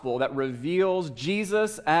that reveals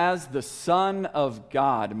Jesus as the Son of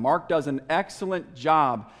God. Mark does an excellent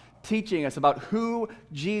job teaching us about who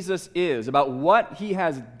Jesus is, about what he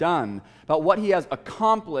has done, about what he has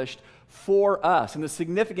accomplished for us, and the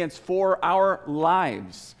significance for our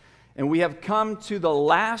lives. And we have come to the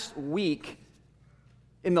last week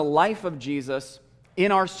in the life of Jesus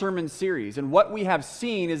in our sermon series. And what we have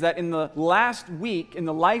seen is that in the last week in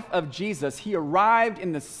the life of Jesus, he arrived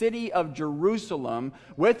in the city of Jerusalem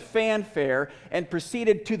with fanfare and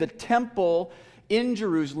proceeded to the temple in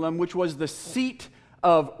Jerusalem, which was the seat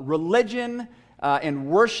of religion and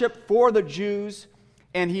worship for the Jews.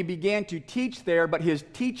 And he began to teach there, but his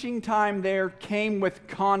teaching time there came with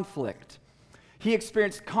conflict. He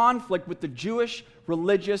experienced conflict with the Jewish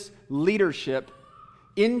religious leadership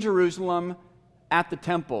in Jerusalem at the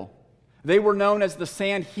temple. They were known as the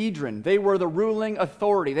Sanhedrin. They were the ruling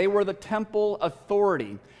authority. They were the temple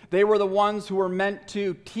authority. They were the ones who were meant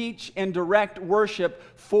to teach and direct worship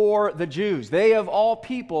for the Jews. They, of all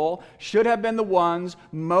people, should have been the ones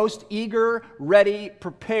most eager, ready,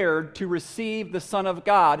 prepared to receive the Son of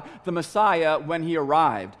God, the Messiah, when he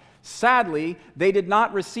arrived. Sadly, they did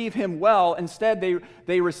not receive him well. Instead,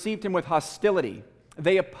 they received him with hostility.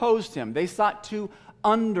 They opposed him. They sought to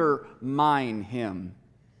undermine him.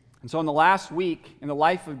 And so in the last week in the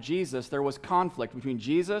life of Jesus, there was conflict between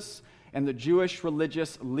Jesus and the Jewish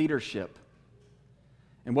religious leadership.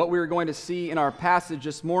 And what we're going to see in our passage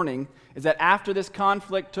this morning is that after this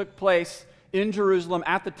conflict took place in Jerusalem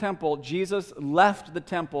at the temple, Jesus left the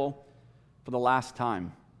temple for the last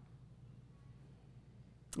time.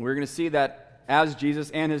 And we're going to see that as Jesus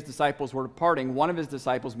and his disciples were departing, one of his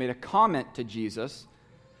disciples made a comment to Jesus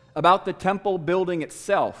about the temple building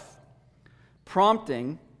itself,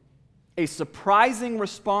 prompting a surprising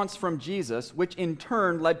response from Jesus, which in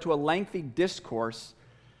turn led to a lengthy discourse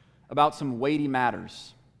about some weighty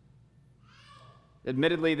matters.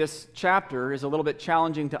 Admittedly, this chapter is a little bit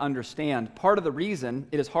challenging to understand. Part of the reason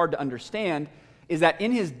it is hard to understand is that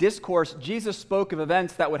in his discourse, Jesus spoke of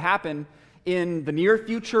events that would happen in the near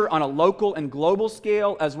future on a local and global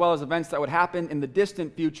scale, as well as events that would happen in the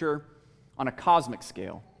distant future on a cosmic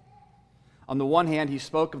scale. On the one hand, he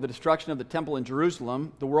spoke of the destruction of the temple in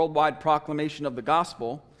Jerusalem, the worldwide proclamation of the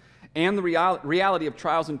gospel, and the reality of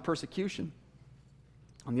trials and persecution.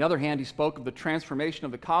 On the other hand, he spoke of the transformation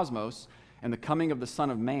of the cosmos and the coming of the Son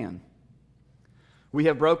of Man. We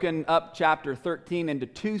have broken up chapter 13 into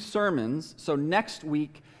two sermons, so next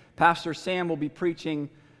week, Pastor Sam will be preaching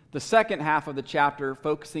the second half of the chapter,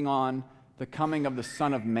 focusing on the coming of the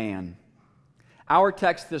Son of Man. Our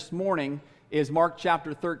text this morning is Mark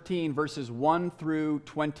chapter 13, verses 1 through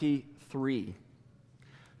 23.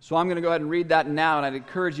 So I'm going to go ahead and read that now, and I'd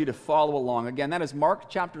encourage you to follow along. Again, that is Mark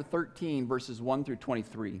chapter 13, verses 1 through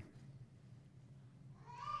 23.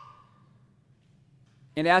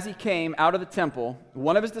 And as he came out of the temple,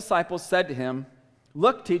 one of his disciples said to him,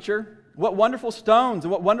 "Look, teacher, what wonderful stones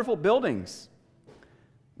and what wonderful buildings."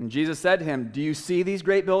 And Jesus said to him, "Do you see these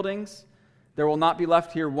great buildings? There will not be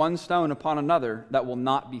left here one stone upon another that will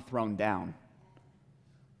not be thrown down."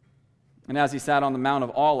 And as he sat on the Mount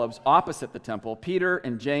of Olives opposite the temple, Peter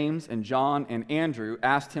and James and John and Andrew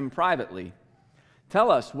asked him privately,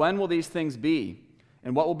 "Tell us, when will these things be?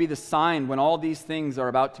 And what will be the sign when all these things are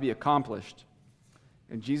about to be accomplished?"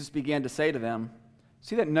 And Jesus began to say to them,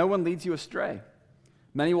 "See that no one leads you astray.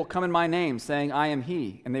 Many will come in my name, saying, 'I am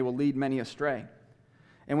he,' and they will lead many astray.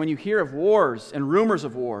 And when you hear of wars and rumors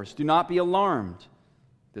of wars, do not be alarmed.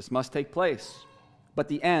 This must take place, but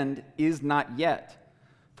the end is not yet.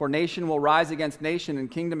 For nation will rise against nation and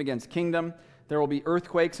kingdom against kingdom. There will be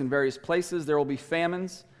earthquakes in various places. There will be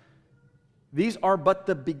famines. These are but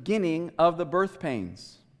the beginning of the birth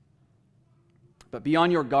pains. But be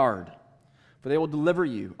on your guard, for they will deliver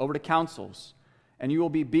you over to councils, and you will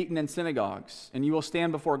be beaten in synagogues, and you will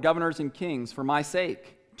stand before governors and kings for my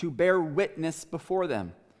sake, to bear witness before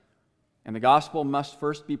them. And the gospel must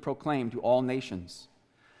first be proclaimed to all nations.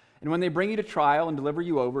 And when they bring you to trial and deliver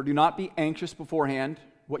you over, do not be anxious beforehand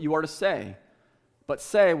what you are to say, but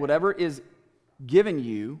say whatever is given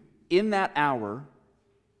you in that hour,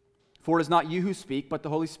 for it is not you who speak, but the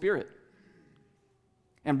Holy Spirit.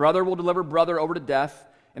 And brother will deliver brother over to death,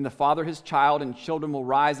 and the father his child, and children will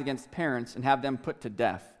rise against parents and have them put to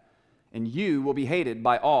death. And you will be hated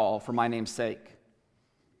by all for my name's sake.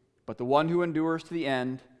 But the one who endures to the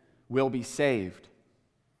end will be saved.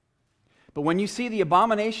 But when you see the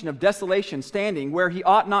abomination of desolation standing where he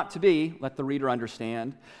ought not to be, let the reader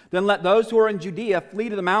understand, then let those who are in Judea flee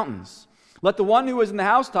to the mountains. Let the one who is in the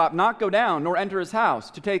housetop not go down, nor enter his house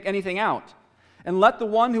to take anything out. And let the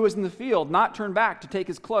one who is in the field not turn back to take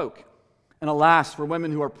his cloak. And alas, for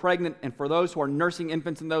women who are pregnant and for those who are nursing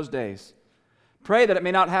infants in those days. Pray that it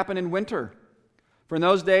may not happen in winter. For in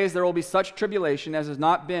those days there will be such tribulation as has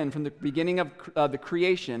not been from the beginning of the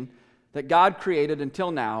creation that God created until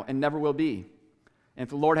now and never will be. And if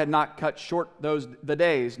the Lord had not cut short the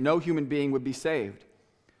days, no human being would be saved.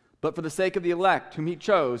 But for the sake of the elect, whom he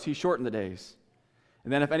chose, he shortened the days.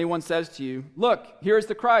 And then if anyone says to you, look, here is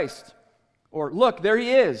the Christ, or look, there he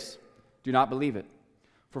is, do not believe it.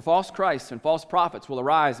 For false Christs and false prophets will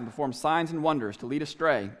arise and perform signs and wonders to lead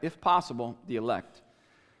astray, if possible, the elect.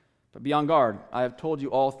 But be on guard, I have told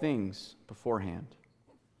you all things beforehand.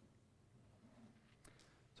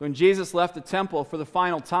 So when Jesus left the temple for the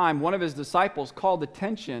final time, one of his disciples called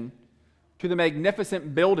attention to the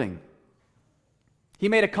magnificent building. He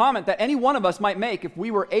made a comment that any one of us might make if we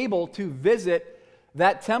were able to visit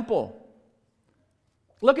that temple.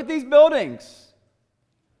 Look at these buildings.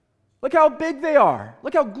 Look how big they are.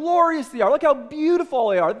 Look how glorious they are. Look how beautiful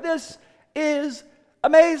they are. This is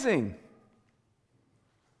amazing.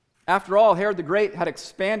 After all, Herod the Great had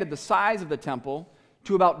expanded the size of the temple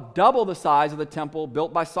to about double the size of the temple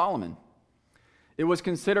built by Solomon. It was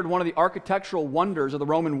considered one of the architectural wonders of the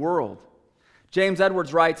Roman world. James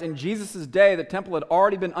Edwards writes, in Jesus' day, the temple had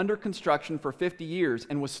already been under construction for 50 years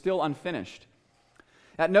and was still unfinished.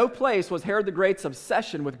 At no place was Herod the Great's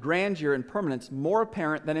obsession with grandeur and permanence more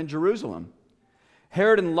apparent than in Jerusalem.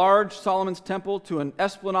 Herod enlarged Solomon's temple to an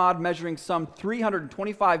esplanade measuring some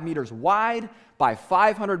 325 meters wide by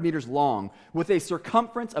 500 meters long, with a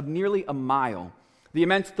circumference of nearly a mile. The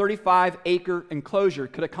immense 35-acre enclosure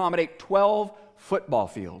could accommodate 12 football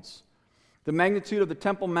fields. The magnitude of the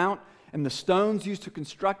Temple Mount and the stones used to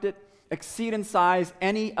construct it exceed in size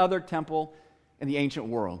any other temple in the ancient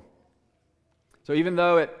world. So even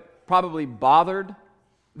though it probably bothered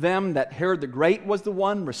them that Herod the Great was the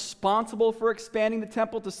one responsible for expanding the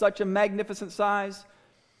temple to such a magnificent size,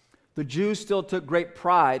 the Jews still took great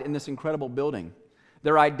pride in this incredible building.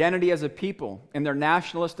 Their identity as a people and their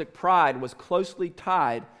nationalistic pride was closely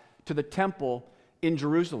tied to the temple in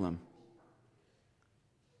Jerusalem.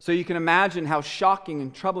 So you can imagine how shocking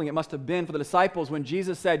and troubling it must have been for the disciples when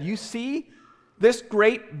Jesus said, you see this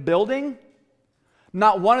great building?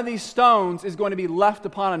 Not one of these stones is going to be left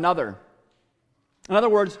upon another. In other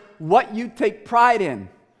words, what you take pride in,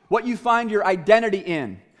 what you find your identity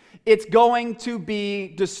in, it's going to be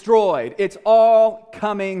destroyed. It's all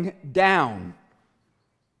coming down.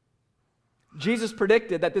 Jesus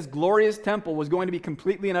predicted that this glorious temple was going to be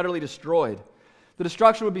completely and utterly destroyed. The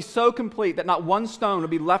destruction would be so complete that not one stone would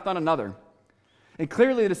be left on another. And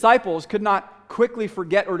clearly the disciples could not quickly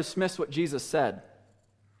forget or dismiss what Jesus said.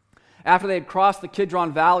 After they had crossed the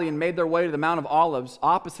Kidron Valley and made their way to the Mount of Olives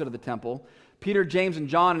opposite of the temple, Peter, James, and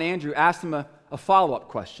John and Andrew asked him a follow-up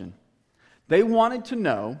question. They wanted to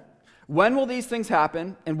know, when will these things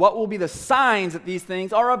happen, and what will be the signs that these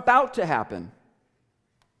things are about to happen?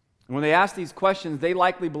 And when they asked these questions, they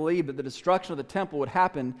likely believed that the destruction of the temple would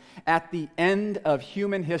happen at the end of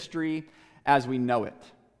human history as we know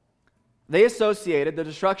it. They associated the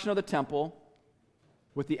destruction of the temple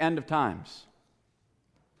with the end of times.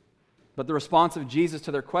 But the response of Jesus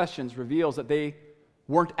to their questions reveals that they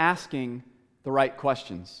weren't asking the right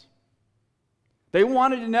questions. They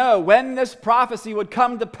wanted to know when this prophecy would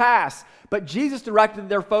come to pass, but Jesus directed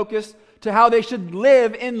their focus to how they should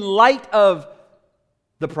live in light of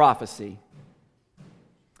the prophecy.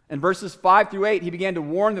 In verses 5 through 8, he began to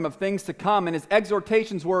warn them of things to come, and his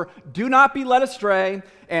exhortations were, do not be led astray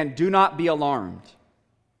and do not be alarmed.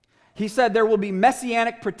 He said there will be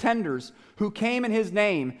messianic pretenders who came in his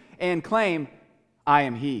name and claim, I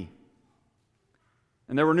am he.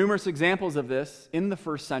 And there were numerous examples of this in the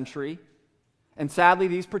first century, and sadly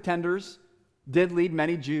these pretenders did lead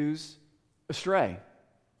many Jews astray.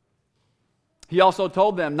 He also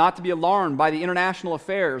told them not to be alarmed by the international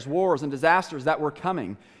affairs, wars, and disasters that were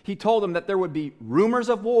coming. He told them that there would be rumors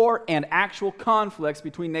of war and actual conflicts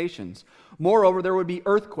between nations. Moreover, there would be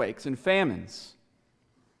earthquakes and famines.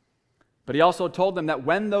 But he also told them that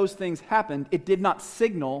when those things happened, it did not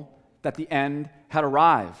signal that the end had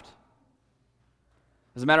arrived.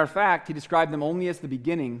 As a matter of fact, he described them only as the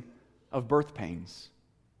beginning of birth pains.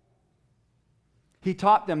 He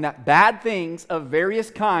taught them that bad things of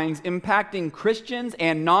various kinds impacting Christians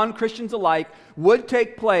and non-Christians alike would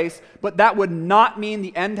take place, but that would not mean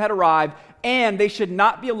the end had arrived, and they should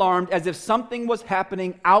not be alarmed as if something was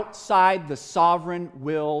happening outside the sovereign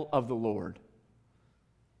will of the Lord.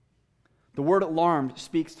 The word alarmed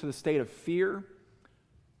speaks to the state of fear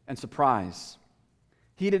and surprise.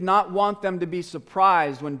 He did not want them to be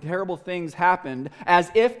surprised when terrible things happened,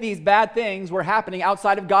 as if these bad things were happening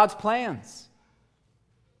outside of God's plans.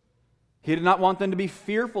 He did not want them to be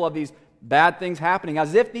fearful of these bad things happening,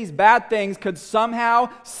 as if these bad things could somehow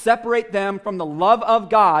separate them from the love of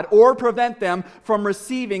God or prevent them from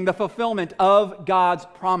receiving the fulfillment of God's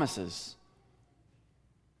promises.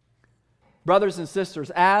 Brothers and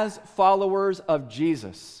sisters, as followers of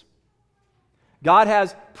Jesus, God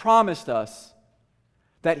has promised us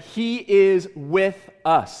that He is with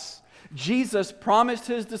us. Jesus promised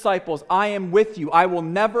His disciples, I am with you. I will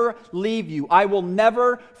never leave you. I will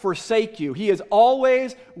never forsake you. He is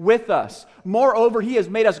always with us. Moreover, He has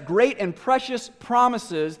made us great and precious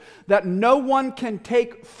promises that no one can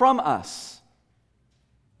take from us.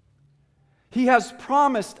 He has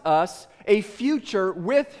promised us a future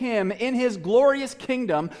with Him in His glorious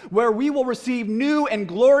kingdom where we will receive new and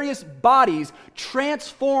glorious bodies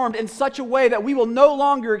transformed in such a way that we will no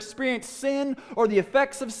longer experience sin or the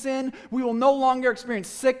effects of sin. We will no longer experience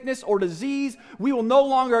sickness or disease. We will no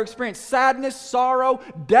longer experience sadness, sorrow.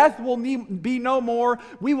 Death will be no more.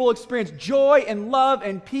 We will experience joy and love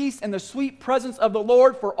and peace and the sweet presence of the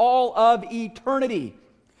Lord for all of eternity.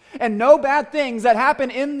 And no bad things that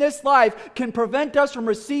happen in this life can prevent us from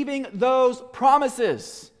receiving those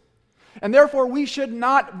promises. And therefore, we should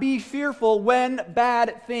not be fearful when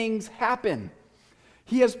bad things happen.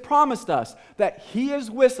 He has promised us that He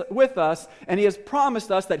is with us, and He has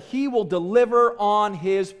promised us that He will deliver on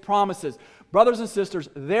His promises. Brothers and sisters,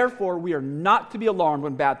 therefore, we are not to be alarmed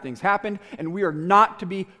when bad things happen, and we are not to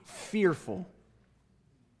be fearful.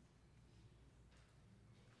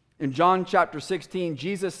 In John chapter 16,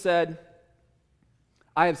 Jesus said,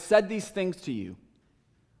 I have said these things to you,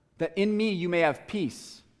 that in me you may have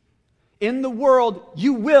peace. In the world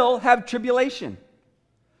you will have tribulation.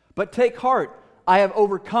 But take heart, I have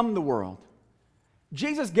overcome the world.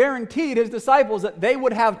 Jesus guaranteed His disciples that they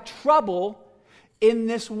would have trouble in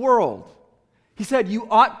this world. He said, you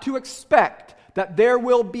ought to expect that there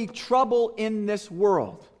will be trouble in this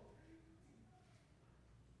world.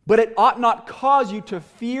 But it ought not cause you to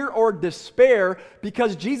fear or despair,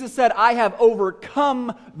 because Jesus said, I have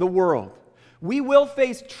overcome the world. We will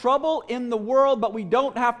face trouble in the world, but we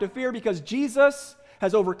don't have to fear because Jesus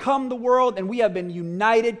has overcome the world and we have been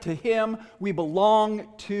united to Him. We belong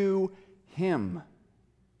to Him.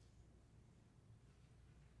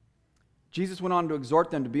 Jesus went on to exhort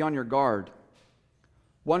them to be on your guard.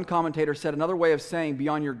 One commentator said another way of saying be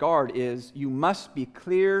on your guard is you must be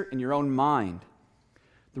clear in your own mind.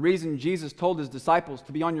 The reason Jesus told His disciples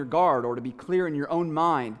to be on your guard or to be clear in your own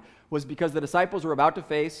mind was because the disciples were about to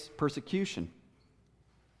face persecution.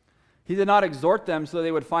 He did not exhort them so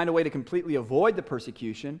they would find a way to completely avoid the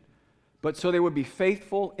persecution, but so they would be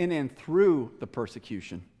faithful in and through the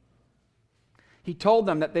persecution. He told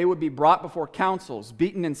them that they would be brought before councils,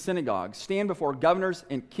 beaten in synagogues, stand before governors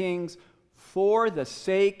and kings for the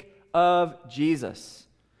sake of Jesus.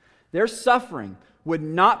 Their suffering would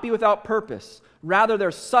not be without purpose. Rather,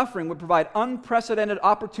 their suffering would provide unprecedented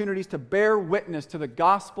opportunities to bear witness to the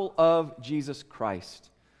gospel of Jesus Christ.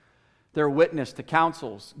 Their witness to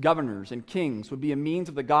councils, governors, and kings would be a means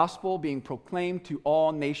of the gospel being proclaimed to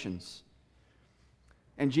all nations.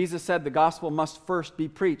 And Jesus said the gospel must first be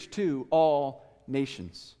preached to all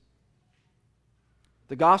nations.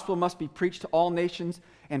 The gospel must be preached to all nations,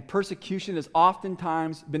 and persecution has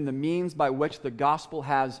oftentimes been the means by which the gospel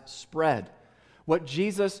has spread. What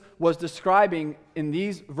Jesus was describing in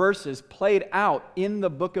these verses played out in the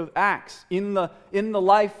book of Acts, in the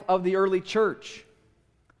life of the early church.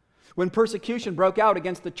 When persecution broke out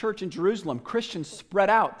against the church in Jerusalem, Christians spread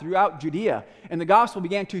out throughout Judea, and the gospel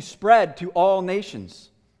began to spread to all nations.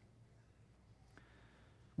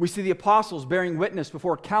 We see the apostles bearing witness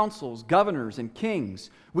before councils, governors, and kings.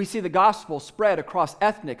 We see the gospel spread across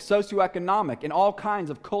ethnic, socioeconomic, and all kinds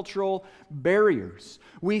of cultural barriers.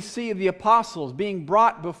 We see the apostles being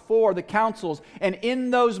brought before the councils, and in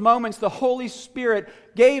those moments, the Holy Spirit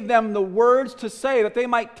gave them the words to say that they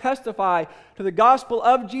might testify to the gospel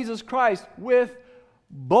of Jesus Christ with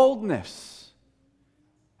boldness.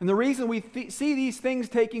 And the reason we see these things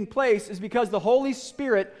taking place is because the Holy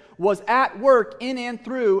Spirit was at work in and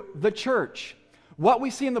through the church. What we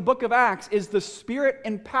see in the book of Acts is the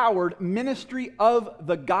Spirit-empowered ministry of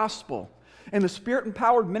the gospel. And the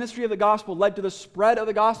Spirit-empowered ministry of the gospel led to the spread of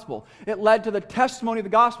the gospel. It led to the testimony of the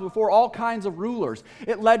gospel before all kinds of rulers.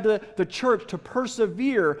 It led to the church to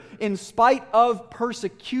persevere in spite of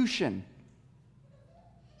persecution.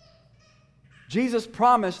 Jesus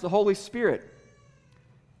promised the Holy Spirit.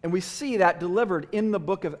 And we see that delivered in the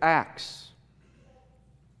book of Acts.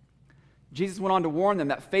 Jesus went on to warn them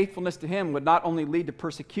that faithfulness to Him would not only lead to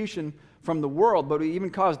persecution from the world, but would even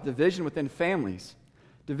cause division within families,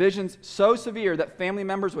 divisions so severe that family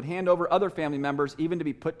members would hand over other family members even to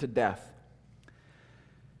be put to death.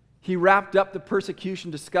 He wrapped up the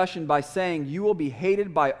persecution discussion by saying, "You will be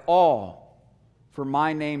hated by all for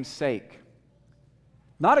my name's sake."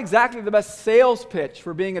 Not exactly the best sales pitch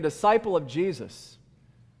for being a disciple of Jesus.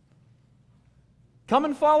 Come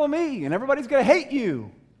and follow me, and everybody's going to hate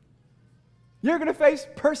you. You're going to face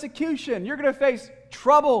persecution. You're going to face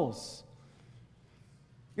troubles.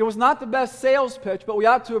 It was not the best sales pitch, but we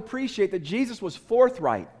ought to appreciate that Jesus was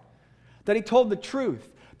forthright, that he told the truth,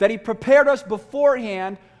 that he prepared us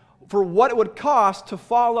beforehand for what it would cost to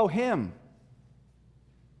follow him.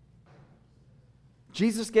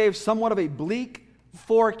 Jesus gave somewhat of a bleak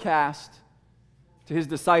forecast to his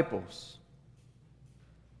disciples.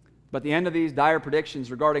 But at the end of these dire predictions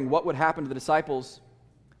regarding what would happen to the disciples,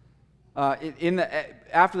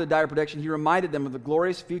 after the dire prediction, he reminded them of the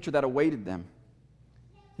glorious future that awaited them.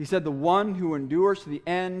 He said, "The one who endures to the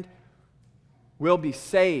end will be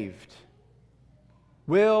saved."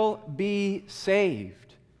 Will be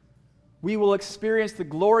saved. We will experience the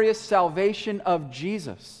glorious salvation of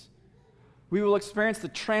Jesus. We will experience the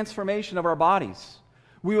transformation of our bodies.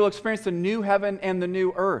 We will experience the new heaven and the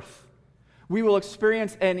new earth. We will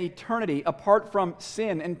experience an eternity apart from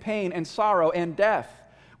sin and pain and sorrow and death.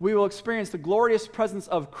 We will experience the glorious presence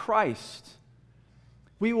of Christ.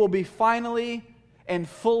 We will be finally and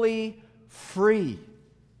fully free.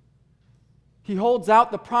 He holds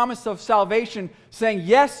out the promise of salvation, saying,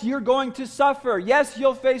 yes, you're going to suffer. Yes,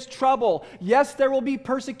 you'll face trouble. Yes, there will be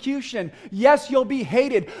persecution. Yes, you'll be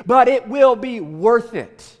hated, but it will be worth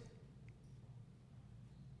it.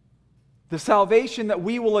 The salvation that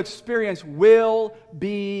we will experience will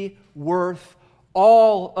be worth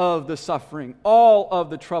all of the suffering, all of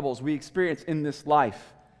the troubles we experience in this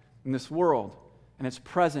life, in this world, in its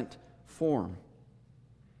present form.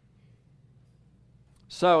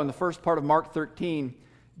 So, in the first part of Mark 13,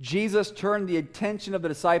 Jesus turned the attention of the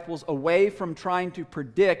disciples away from trying to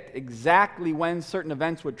predict exactly when certain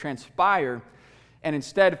events would transpire, and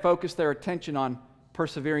instead focused their attention on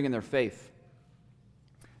persevering in their faith.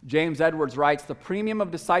 James Edwards writes, "The premium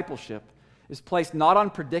of discipleship is placed not on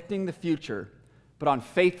predicting the future, but on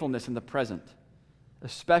faithfulness in the present,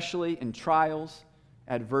 especially in trials,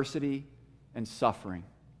 adversity, and suffering."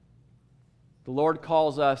 The Lord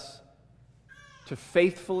calls us to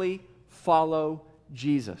faithfully follow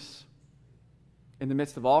Jesus in the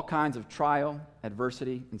midst of all kinds of trial,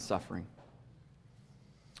 adversity, and suffering.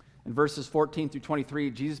 In verses 14 through 23,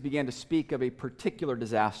 Jesus began to speak of a particular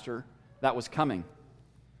disaster that was coming.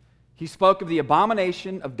 He spoke of the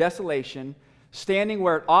abomination of desolation standing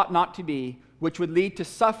where it ought not to be, which would lead to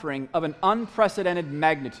suffering of an unprecedented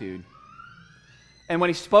magnitude. And when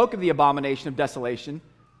he spoke of the abomination of desolation,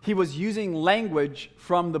 he was using language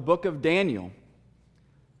from the book of Daniel.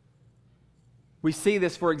 We see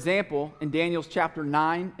this, for example, in Daniel's chapter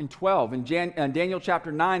 9 and 12. In Daniel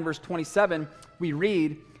chapter 9, verse 27, we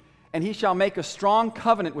read, "And he shall make a strong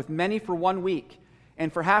covenant with many for 1 week,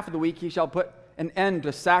 and for half of the week he shall put an end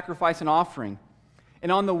to sacrifice and offering.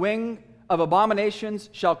 And on the wing of abominations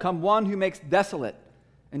shall come one who makes desolate,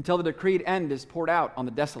 until the decreed end is poured out on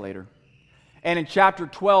the desolator." And in chapter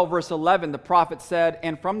 12, verse 11, the prophet said,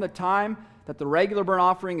 "And from the time that the regular burnt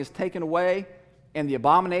offering is taken away, and the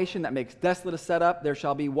abomination that makes desolate is set up, there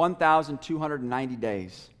shall be 1,290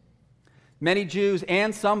 days. Many Jews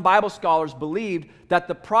and some Bible scholars believed that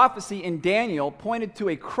the prophecy in Daniel pointed to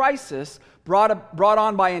a crisis brought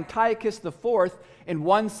on by Antiochus IV in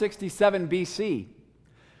 167 BC,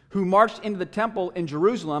 who marched into the temple in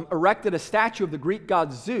Jerusalem, erected a statue of the Greek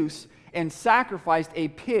god Zeus, and sacrificed a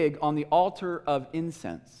pig on the altar of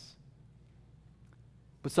incense.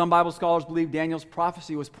 But some Bible scholars believe Daniel's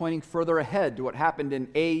prophecy was pointing further ahead to what happened in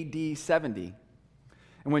AD 70.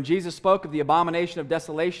 And when Jesus spoke of the abomination of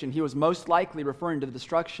desolation, he was most likely referring to the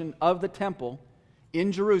destruction of the temple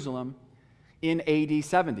in Jerusalem in AD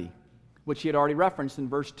 70, which he had already referenced in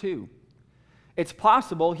verse 2. It's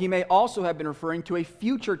possible he may also have been referring to a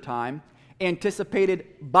future time anticipated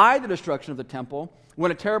by the destruction of the temple,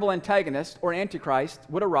 when a terrible antagonist or antichrist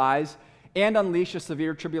would arise and unleash a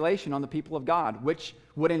severe tribulation on the people of God, which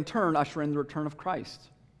would in turn usher in the return of Christ.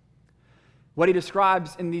 What he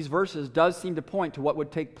describes in these verses does seem to point to what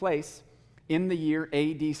would take place in the year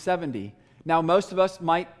AD 70. Now, most of us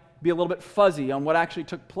might be a little bit fuzzy on what actually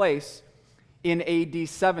took place in AD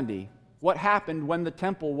 70. What happened when the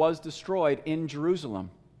temple was destroyed in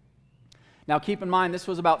Jerusalem? Now keep in mind, this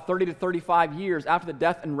was about 30 to 35 years after the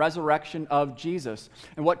death and resurrection of Jesus.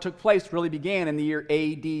 And what took place really began in the year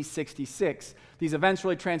AD 66. These events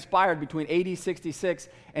really transpired between AD 66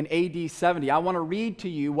 and AD 70. I want to read to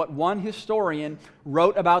you what one historian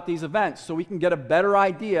wrote about these events so we can get a better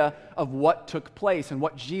idea of what took place and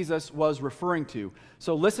what Jesus was referring to.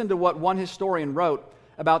 So listen to what one historian wrote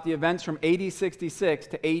about the events from AD 66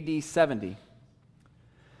 to AD 70.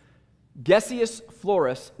 Gessius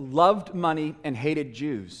Florus loved money and hated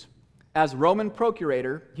Jews. As Roman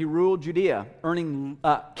procurator, he ruled Judea,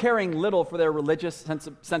 caring little for their religious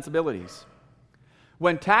sensibilities.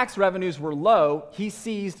 When tax revenues were low, he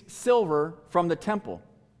seized silver from the temple.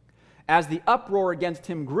 As the uproar against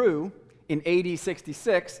him grew, in AD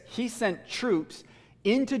 66, he sent troops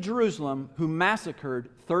into Jerusalem who massacred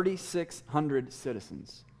 3,600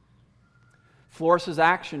 citizens. Florus's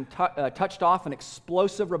action touched off an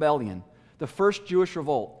explosive rebellion, the first Jewish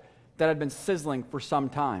revolt that had been sizzling for some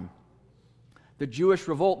time. The Jewish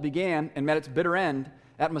revolt began and met its bitter end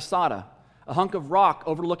at Masada, a hunk of rock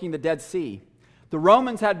overlooking the Dead Sea. The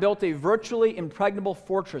Romans had built a virtually impregnable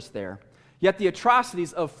fortress there, yet the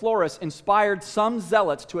atrocities of Florus inspired some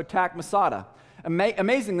zealots to attack Masada.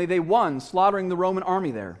 Amazingly, they won, slaughtering the Roman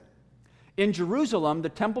army there. In Jerusalem, the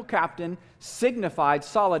temple captain signified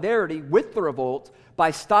solidarity with the revolt by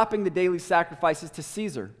stopping the daily sacrifices to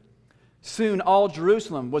Caesar. Soon all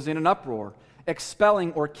Jerusalem was in an uproar,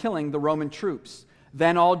 expelling or killing the Roman troops.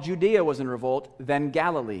 Then all Judea was in revolt, then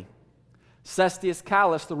Galilee. Cestius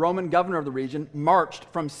Callus, the Roman governor of the region, marched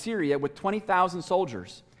from Syria with 20,000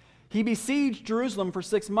 soldiers. He besieged Jerusalem for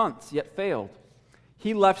 6 months, yet failed.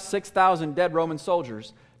 He left 6,000 dead Roman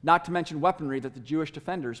soldiers, not to mention weaponry that the Jewish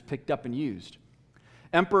defenders picked up and used.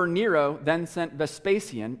 Emperor Nero then sent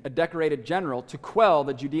Vespasian, a decorated general, to quell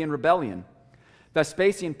the Judean rebellion.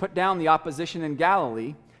 Vespasian put down the opposition in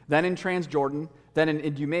Galilee, then in Transjordan, then in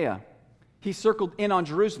Idumea. He circled in on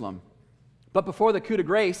Jerusalem. But before the coup de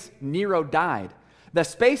grace, Nero died.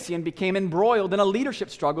 Vespasian became embroiled in a leadership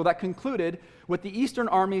struggle that concluded with the eastern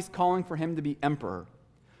armies calling for him to be emperor.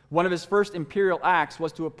 One of his first imperial acts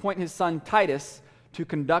was to appoint his son Titus to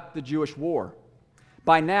conduct the Jewish war.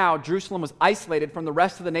 By now, Jerusalem was isolated from the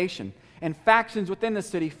rest of the nation, and factions within the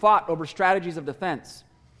city fought over strategies of defense.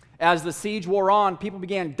 As the siege wore on, people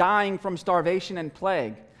began dying from starvation and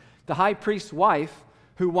plague. The high priest's wife,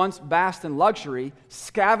 who once basked in luxury,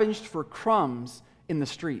 scavenged for crumbs in the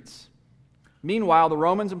streets. Meanwhile, the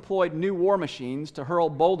Romans employed new war machines to hurl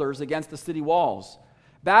boulders against the city walls.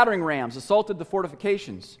 Battering rams assaulted the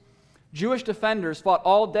fortifications. Jewish defenders fought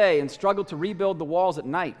all day and struggled to rebuild the walls at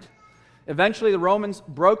night. Eventually, the Romans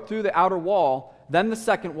broke through the outer wall, then the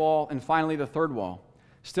second wall, and finally the third wall.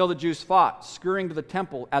 Still, the Jews fought, scurrying to the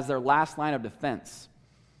temple as their last line of defense.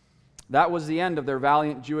 That was the end of their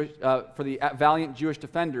valiant Jewish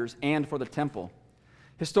defenders and for the temple.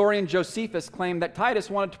 Historian Josephus claimed that Titus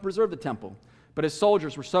wanted to preserve the temple, but his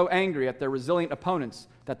soldiers were so angry at their resilient opponents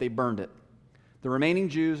that they burned it. The remaining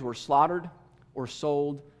Jews were slaughtered or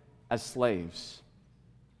sold as slaves.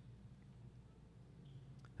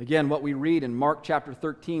 Again, what we read in Mark chapter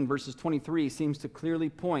 13, verses 23, seems to clearly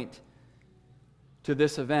point to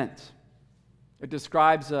this event. It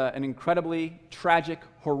describes an incredibly tragic,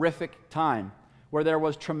 horrific time where there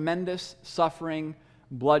was tremendous suffering,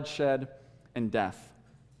 bloodshed, and death.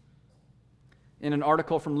 In an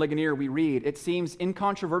article from Ligonier, we read, "It seems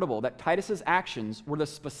incontrovertible that Titus's actions were the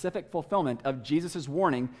specific fulfillment of Jesus'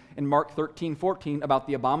 warning in Mark 13:14 about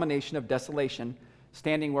the abomination of desolation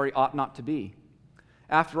standing where he ought not to be.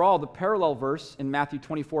 After all, the parallel verse in Matthew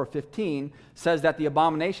 24:15 says that the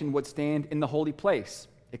abomination would stand in the holy place,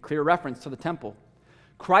 a clear reference to the temple.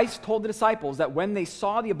 Christ told the disciples that when they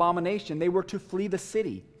saw the abomination, they were to flee the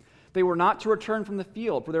city. They were not to return from the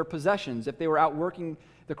field for their possessions if they were out working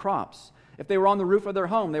the crops. If they were on the roof of their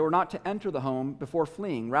home, they were not to enter the home before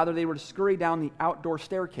fleeing. Rather, they were to scurry down the outdoor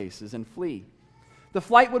staircases and flee. The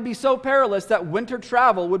flight would be so perilous that winter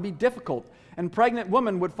travel would be difficult, and pregnant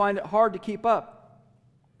women would find it hard to keep up."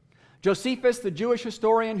 Josephus, the Jewish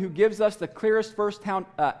historian who gives us the clearest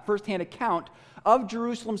first-hand account of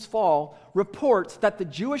Jerusalem's fall, reports that the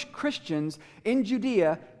Jewish Christians in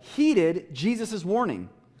Judea heeded Jesus' warning.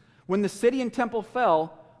 When the city and temple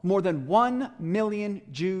fell, more than 1 million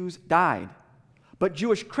Jews died. But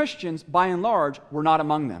Jewish Christians, by and large, were not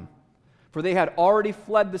among them, for they had already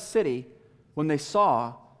fled the city when they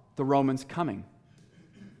saw the Romans coming.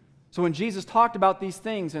 So when Jesus talked about these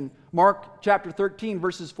things in Mark chapter 13,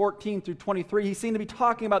 verses 14 through 23, he seemed to be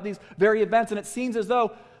talking about these very events, and it seems as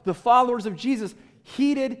though the followers of Jesus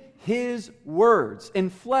heeded his words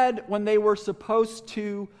and fled when they were supposed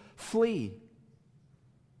to flee.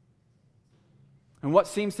 and what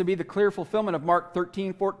seems to be the clear fulfillment of Mark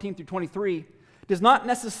 13, 14 through 23, does not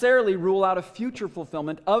necessarily rule out a future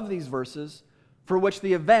fulfillment of these verses for which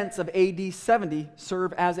the events of AD 70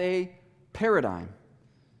 serve as a paradigm.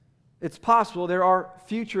 It's possible there are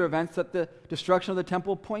future events that the destruction of the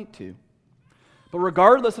temple point to. But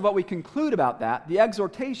regardless of what we conclude about that, the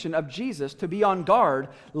exhortation of Jesus to be on guard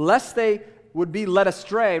lest they would be led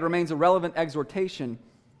astray remains a relevant exhortation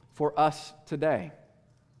for us today.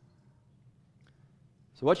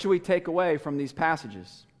 So what should we take away from these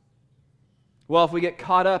passages? Well, if we get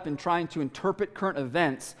caught up in trying to interpret current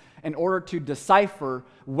events in order to decipher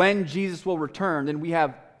when Jesus will return, then we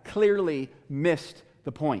have clearly missed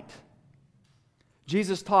the point.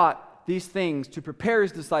 Jesus taught these things to prepare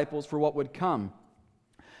his disciples for what would come.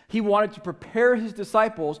 He wanted to prepare his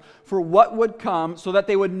disciples for what would come so that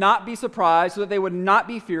they would not be surprised, so that they would not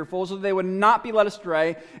be fearful, so that they would not be led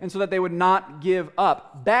astray, and so that they would not give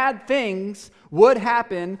up. Bad things would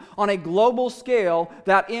happen on a global scale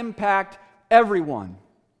that impact everyone.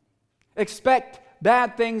 Expect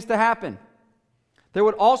bad things to happen. There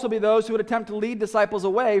would also be those who would attempt to lead disciples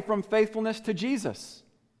away from faithfulness to Jesus.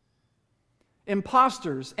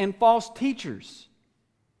 Imposters and false teachers.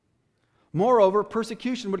 Moreover,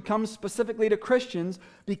 persecution would come specifically to Christians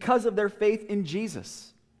because of their faith in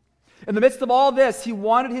Jesus. In the midst of all this, he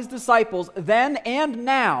wanted his disciples then and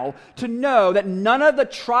now to know that none of the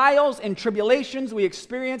trials and tribulations we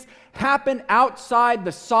experience happen outside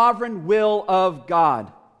the sovereign will of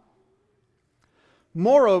God.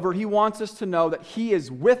 Moreover, he wants us to know that he is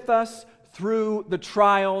with us through the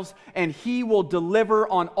trials and he will deliver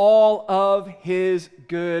on all of his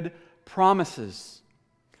good promises.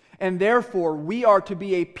 And therefore, we are to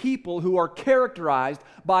be a people who are characterized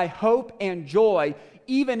by hope and joy,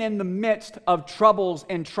 even in the midst of troubles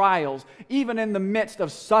and trials, even in the midst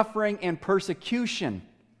of suffering and persecution.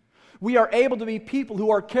 We are able to be people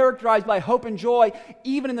who are characterized by hope and joy,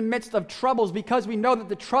 even in the midst of troubles, because we know that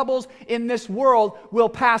the troubles in this world will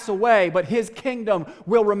pass away, but his kingdom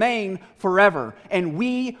will remain forever, and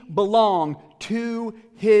we belong to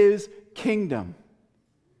his kingdom.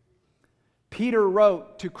 Peter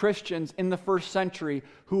wrote to Christians in the first century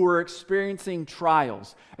who were experiencing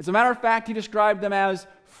trials. As a matter of fact, he described them as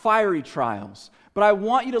fiery trials. But I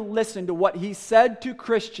want you to listen to what he said to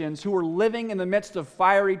Christians who were living in the midst of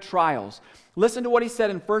fiery trials. Listen to what he said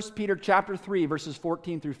in 1 Peter chapter 3, verses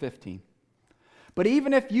 14 through 15. But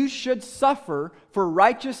even if you should suffer for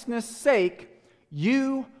righteousness' sake,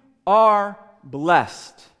 you are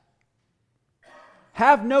blessed.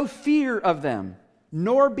 Have no fear of them,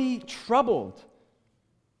 nor be troubled.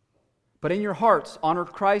 But in your hearts, honor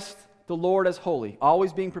Christ the Lord as holy,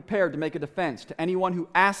 always being prepared to make a defense to anyone who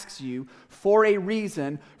asks you for a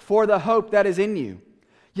reason for the hope that is in you.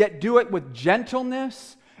 Yet do it with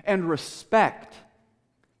gentleness and respect,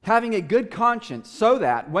 having a good conscience, so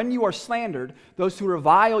that when you are slandered, those who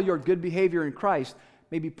revile your good behavior in Christ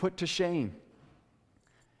may be put to shame.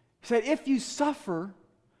 He said, if you suffer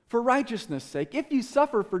for righteousness' sake, if you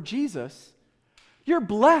suffer for Jesus, you're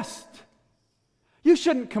blessed. You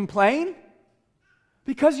shouldn't complain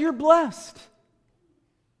because you're blessed.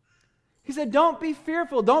 He said, don't be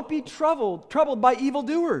fearful, don't be troubled by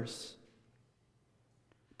evildoers.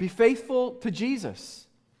 Be faithful to Jesus.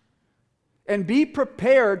 And be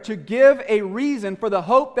prepared to give a reason for the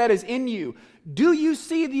hope that is in you. Do you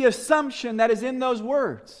see the assumption that is in those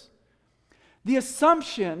words? The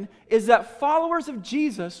assumption is that followers of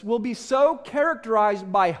Jesus will be so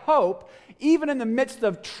characterized by hope, even in the midst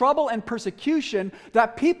of trouble and persecution,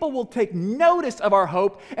 that people will take notice of our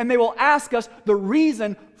hope and they will ask us the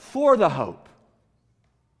reason for the hope.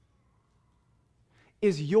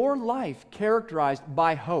 Is your life characterized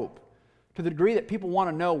by hope to the degree that people want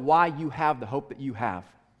to know why you have the hope that you have?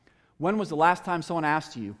 When was the last time someone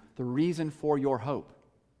asked you the reason for your hope?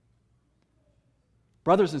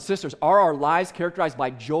 Brothers and sisters, are our lives characterized by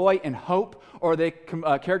joy and hope, or are they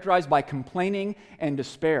characterized by complaining and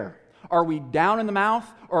despair? Are we down in the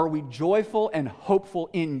mouth, or are we joyful and hopeful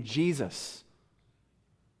in Jesus?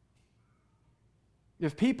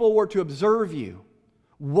 If people were to observe you,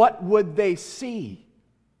 what would they see?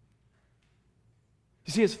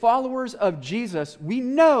 You see, as followers of Jesus, we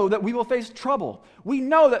know that we will face trouble. We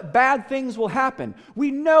know that bad things will happen. We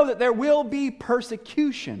know that there will be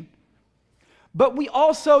persecution. But we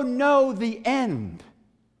also know the end.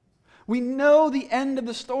 We know the end of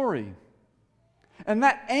the story. And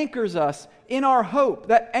that anchors us in our hope.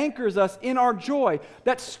 That anchors us in our joy.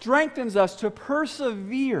 That strengthens us to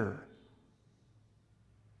persevere.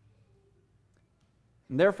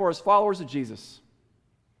 And therefore, as followers of Jesus,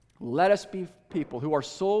 let us be people who are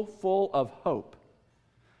so full of hope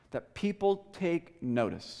that people take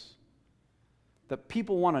notice, that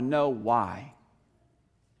people want to know why.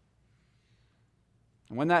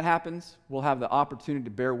 And when that happens, we'll have the opportunity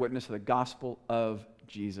to bear witness to the gospel of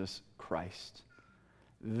Jesus Christ.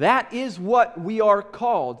 That is what we are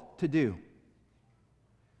called to do.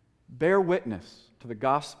 Bear witness to the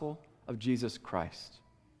gospel of Jesus Christ.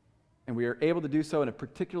 And we are able to do so in a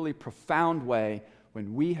particularly profound way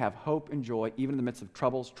when we have hope and joy, even in the midst of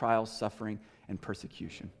troubles, trials, suffering, and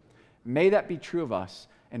persecution. May that be true of us,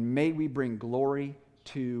 and may we bring glory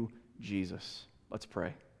to Jesus. Let's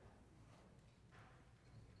pray.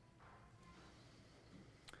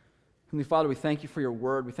 Heavenly Father, we thank you for your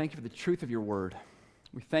word. We thank you for the truth of your word.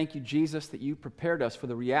 We thank you, Jesus, that you prepared us for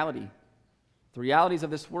the realities of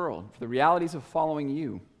this world, for the realities of following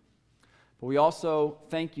you. But we also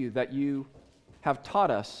thank you that you have taught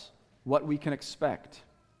us what we can expect.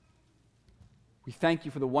 We thank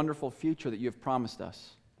you for the wonderful future that you have promised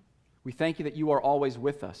us. We thank you that you are always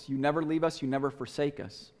with us. You never leave us, you never forsake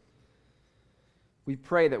us. We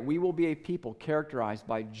pray that we will be a people characterized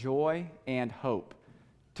by joy and hope,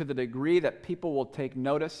 to the degree that people will take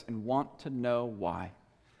notice and want to know why.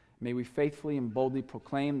 May we faithfully and boldly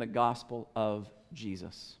proclaim the gospel of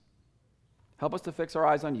Jesus. Help us to fix our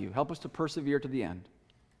eyes on you. Help us to persevere to the end.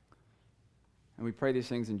 And we pray these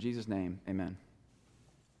things in Jesus' name. Amen.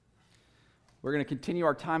 We're going to continue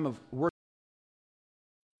our time of worship.